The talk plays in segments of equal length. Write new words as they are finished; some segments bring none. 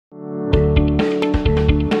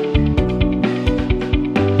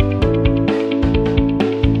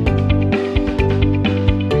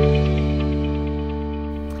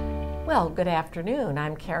good afternoon.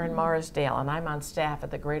 I'm Karen Marsdale, and I'm on staff at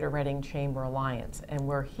the Greater Reading Chamber Alliance, and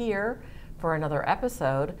we're here for another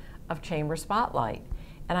episode of Chamber Spotlight.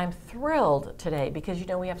 And I'm thrilled today because, you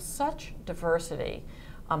know, we have such diversity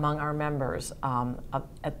among our members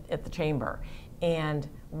at the Chamber. And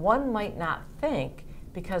one might not think,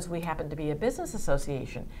 because we happen to be a business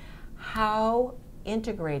association, how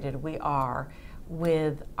integrated we are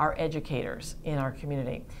with our educators in our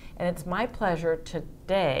community. And it's my pleasure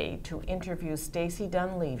today to interview Stacy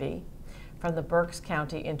Dunleavy from the Berks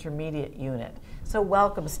County Intermediate Unit. So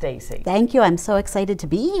welcome, Stacy. Thank you. I'm so excited to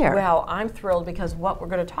be here. Well, I'm thrilled because what we're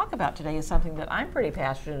going to talk about today is something that I'm pretty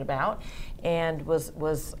passionate about and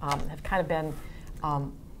have kind of been,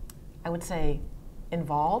 I would say,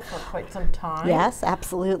 involved for quite some time. Yes,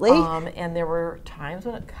 absolutely. And there were times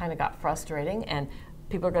when it kind of got frustrating, and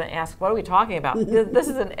people are going to ask, what are we talking about? This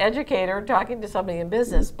is an educator talking to somebody in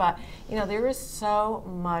business, but you know, there is so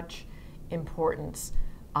much importance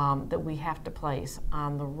that we have to place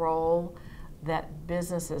on the role that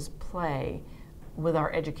businesses play with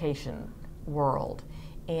our education world.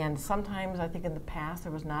 And sometimes I think in the past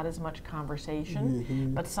there was not as much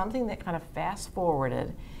conversation, but something that kind of fast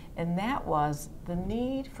forwarded, and that was the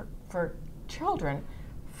need for children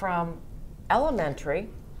from elementary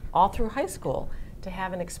all through high school to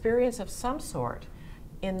have an experience of some sort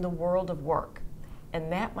in the world of work.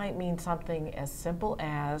 And that might mean something as simple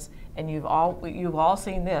as, and you've all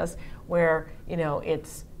seen this, where, you know,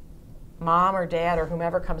 it's mom or dad or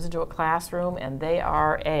whomever comes into a classroom and they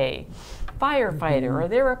are a firefighter or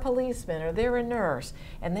they're a policeman or they're a nurse,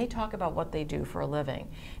 and they talk about what they do for a living.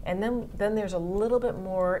 And then there's a little bit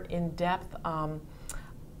more in-depth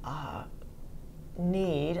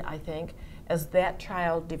need, I think, as that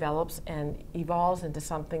child develops and evolves into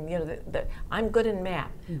something, you know, that I'm good in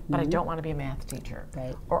math, but I don't want to be a math teacher.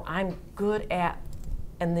 Right. Or I'm good at,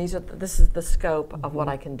 and this is the scope of what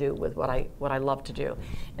I can do with what I love to do.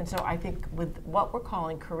 And so I think with what we're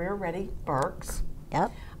calling Career Ready Berks,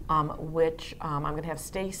 Yep. which I'm going to have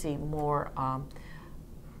Stacy more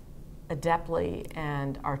adeptly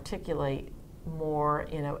and articulate more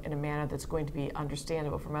in a manner that's going to be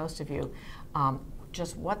understandable for most of you,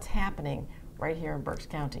 just what's happening right here in Berks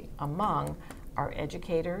County among our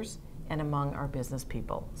educators and among our business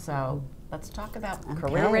people. So let's talk about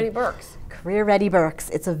Career Ready Berks. Career Ready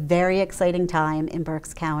Berks. It's a very exciting time in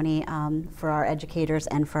Berks County for our educators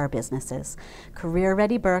and for our businesses. Career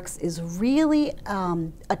Ready Berks is really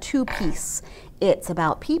a two-piece. It's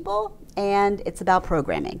about people and it's about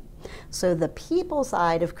programming. So the people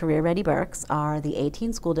side of Career Ready Berks are the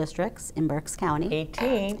 18 school districts in Berks County.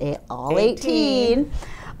 18. All 18,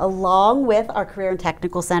 along with our career and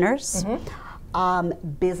technical centers,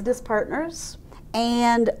 business partners,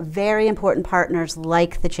 and very important partners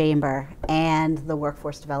like the Chamber and the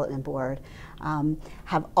Workforce Development Board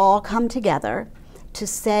have all come together to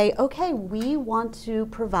say, okay, we want to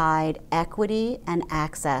provide equity and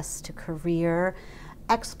access to career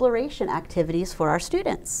exploration activities for our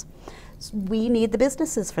students. We need the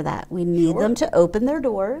businesses for that. We need them to open their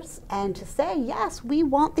doors and to say, yes, we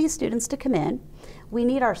want these students to come in. We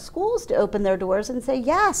need our schools to open their doors and say,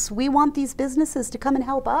 yes, we want these businesses to come and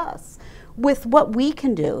help us with what we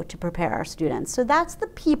can do to prepare our students. So that's the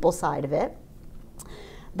people side of it.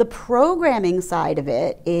 The programming side of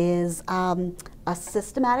it is a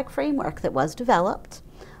systematic framework that was developed.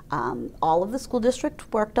 All of the school districts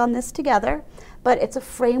worked on this together, but it's a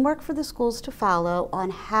framework for the schools to follow on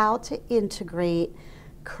how to integrate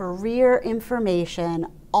career information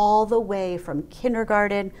all the way from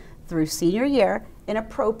kindergarten through senior year in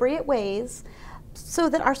appropriate ways so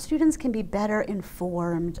that our students can be better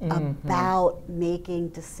informed about making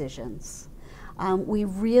decisions. We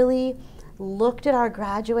really looked at our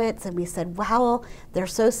graduates and we said, wow, they're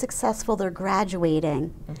so successful, they're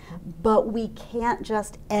graduating, but we can't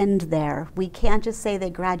just end there. We can't just say they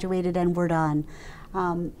graduated and we're done.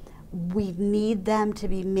 We need them to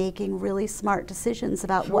be making really smart decisions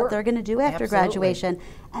about what they're going to do after graduation,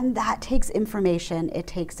 and that takes information, it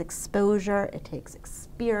takes exposure, it takes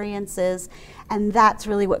experiences, and that's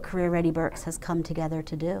really what Career Ready Berks has come together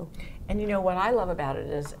to do. And you know what I love about it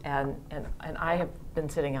is, and I have been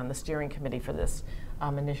sitting on the steering committee for this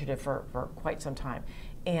initiative for quite some time,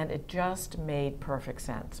 and it just made perfect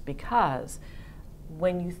sense, because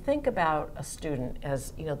when you think about a student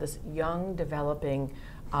as, you know, this young developing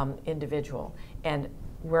individual, and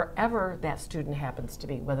wherever that student happens to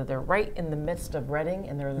be, whether they're right in the midst of Reading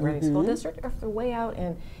and they're in the Reading School District, or if they're way out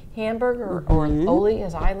in Hamburg or Ole,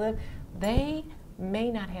 as I live, they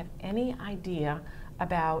may not have any idea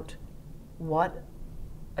about what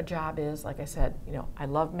a job is. Like I said, I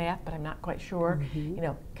love math, but I'm not quite sure.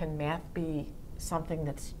 Can math be something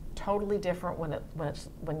that's totally different when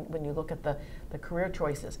you look at the career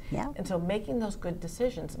choices? Yeah. And so making those good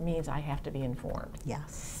decisions means I have to be informed.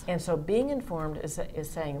 Yes. And so being informed is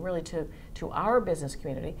saying really to our business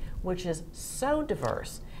community, which is so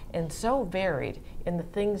diverse and so varied in the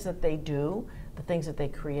things that they do, the things that they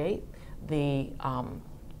create, the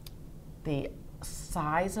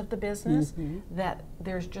size of the business, that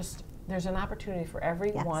there's an opportunity for every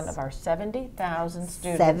one of our 70,000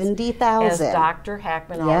 students. 70,000. As Dr.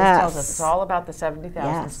 Hackman always tells us, it's all about the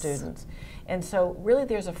 70,000 students. And so really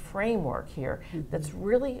there's a framework here that's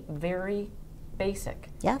really very basic.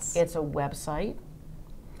 Yes. It's a website.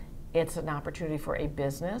 It's an opportunity for a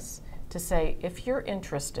business to say, if you're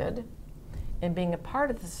interested in being a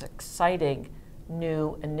part of this exciting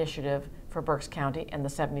new initiative for Berks County and the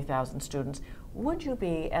 70,000 students, would you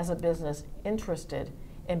be, as a business, interested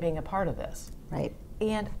in being a part of this? Right.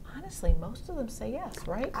 And honestly, most of them say yes,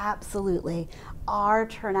 right? Absolutely. Our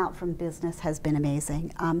turnout from business has been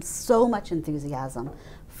amazing. So much enthusiasm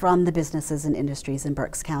from the businesses and industries in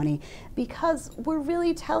Berks County, because we're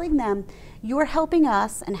really telling them, you're helping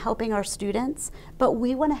us and helping our students, but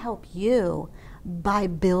we want to help you by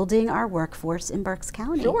building our workforce in Berks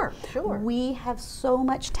County. Sure, sure. We have so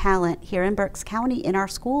much talent here in Berks County in our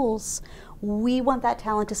schools. We want that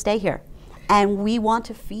talent to stay here. And we want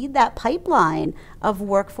to feed that pipeline of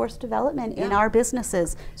workforce development in our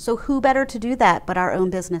businesses. So who better to do that but our own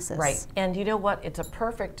businesses? Right. And you know what? It's a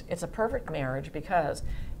perfect marriage, because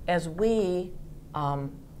as we,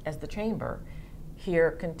 as the Chamber,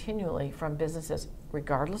 hear continually from businesses,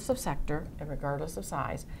 regardless of sector and regardless of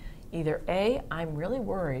size, either A, I'm really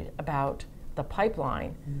worried about the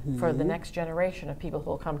pipeline for the next generation of people who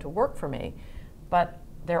will come to work for me, but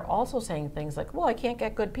they're also saying things like, well, I can't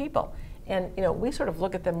get good people. And we sort of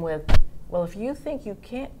look at them with, well, if you think you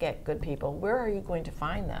can't get good people, where are you going to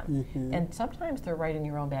find them? And sometimes they're right in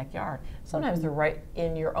your own backyard. Sometimes they're right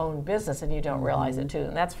in your own business and you don't realize it too,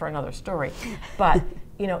 and that's for another story. But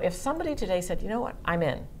if somebody today said, you know what, I'm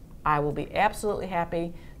in. I will be absolutely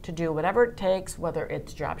happy to do whatever it takes, whether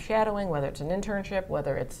it's job shadowing, whether it's an internship,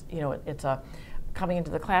 whether it's it's a coming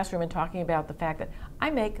into the classroom and talking about the fact that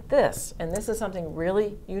I make this, and this is something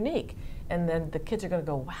really unique. And then the kids are going to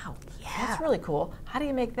go, wow, that's really cool. How do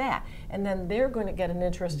you make that? And then they're going to get an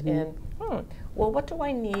interest in, well, what do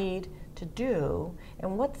I need to do,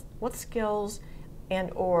 and what skills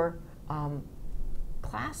and or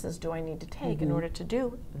classes do I need to take in order to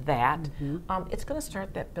do that? It's going to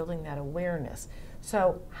start building that awareness.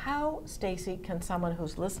 So how, Stacy, can someone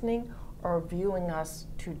who's listening or viewing us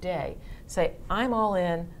today say, I'm all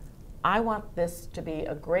in, I want this to be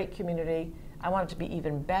a great community, I want it to be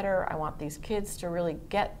even better, I want these kids to really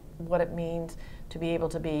get what it means to be able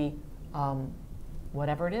to be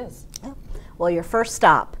whatever it is? Well, your first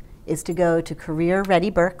stop is to go to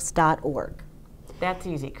careerreadyberks.org. That's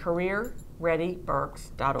easy,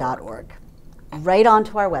 careerreadyberks.org. Right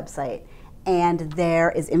onto our website. And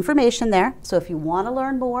there is information there. So if you want to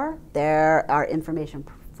learn more, there are information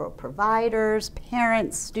for providers,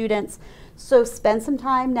 parents, students. So spend some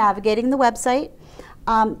time navigating the website.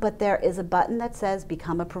 But there is a button that says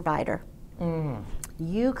Become a Provider.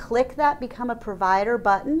 You click that Become a Provider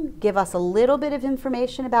button, give us a little bit of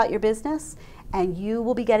information about your business, and you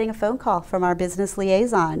will be getting a phone call from our business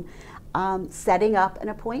liaison, setting up an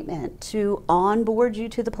appointment to onboard you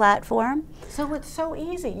to the platform. So it's so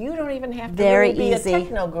easy. You don't even have to Very really be easy. a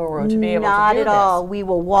techno guru to be able to do this. Not at all. We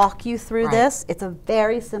will walk you through this. It's a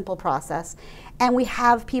very simple process. And we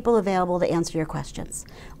have people available to answer your questions.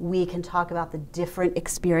 We can talk about the different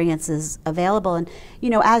experiences available. And,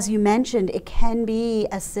 as you mentioned, it can be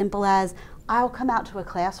as simple as, I'll come out to a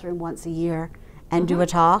classroom once a year and do a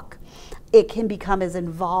talk. It can become as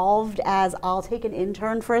involved as, I'll take an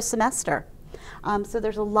intern for a semester. So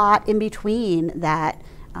there's a lot in between that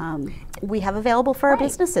we have available for our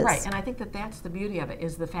businesses. Right, and I think that's the beauty of it,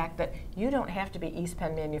 is the fact that you don't have to be East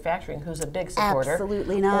Penn Manufacturing, who's a big supporter.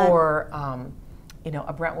 Absolutely not. Or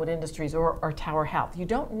a Brentwood Industries or Tower Health. You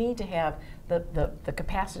don't need to have the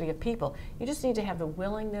capacity of people. You just need to have the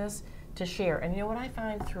willingness to share. And what I've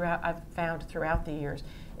found throughout the years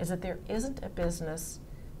is that there isn't a business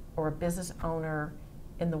or a business owner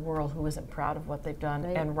in the world who isn't proud of what they've done,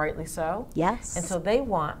 and rightly so. Yes. And so they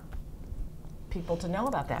want people to know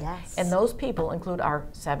about that. Yes. And those people include our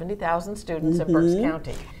 70,000 students in Berks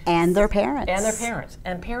County. And their parents. And their parents.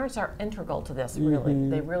 And parents are integral to this, really.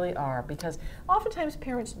 They really are, because oftentimes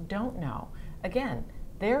parents don't know. Again,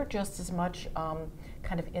 they're just as much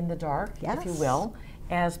kind of in the dark, if you will,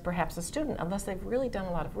 as perhaps a student, unless they've really done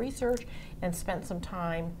a lot of research and spent some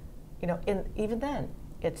time, you know, even then,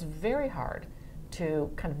 it's very hard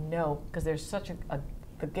to kind of know, because there's such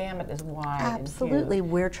the gamut is wide. Absolutely. And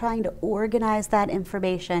huge. We're trying to organize that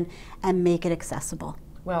information and make it accessible.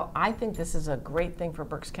 Well, I think this is a great thing for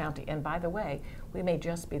Berks County. And by the way, we may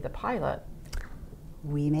just be the pilot.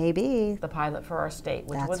 We may be. The pilot for our state,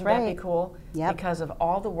 which wouldn't right. that be cool? Yep. Because of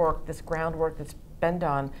all the work, this groundwork that's been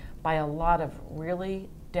done by a lot of really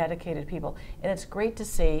dedicated people. And it's great to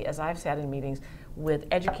see, as I've sat in meetings, with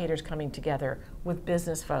educators coming together, with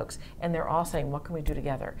business folks, and they're all saying, what can we do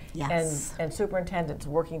together? Yes. And superintendents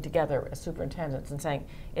working together as superintendents and saying,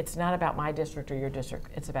 it's not about my district or your district,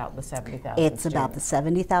 it's about the 70,000 It's about the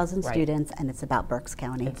 70,000 Right. students, and it's about Berks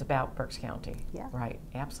County. It's about Berks County. Yeah. Right,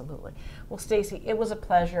 absolutely. Well, Stacy, it was a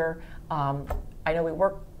pleasure. I know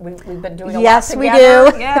we've been doing a lot together. Yes, we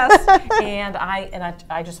do. Yes, and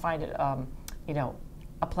I just find it, you know,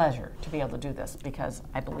 a pleasure to be able to do this, because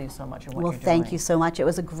I believe so much in what you're doing. Well, thank you so much. It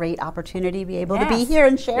was a great opportunity to be able to be Yes. here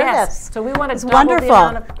and share Yes. this. So we want to It's double wonderful. the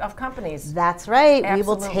amount of companies. That's right. We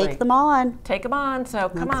will Absolutely. take them on. Take them on. So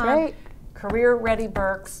come That's on. right.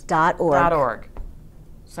 CareerReadyBerks.org.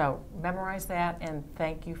 So memorize that, and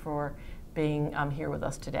thank you for being here with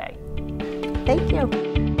us today. Thank you.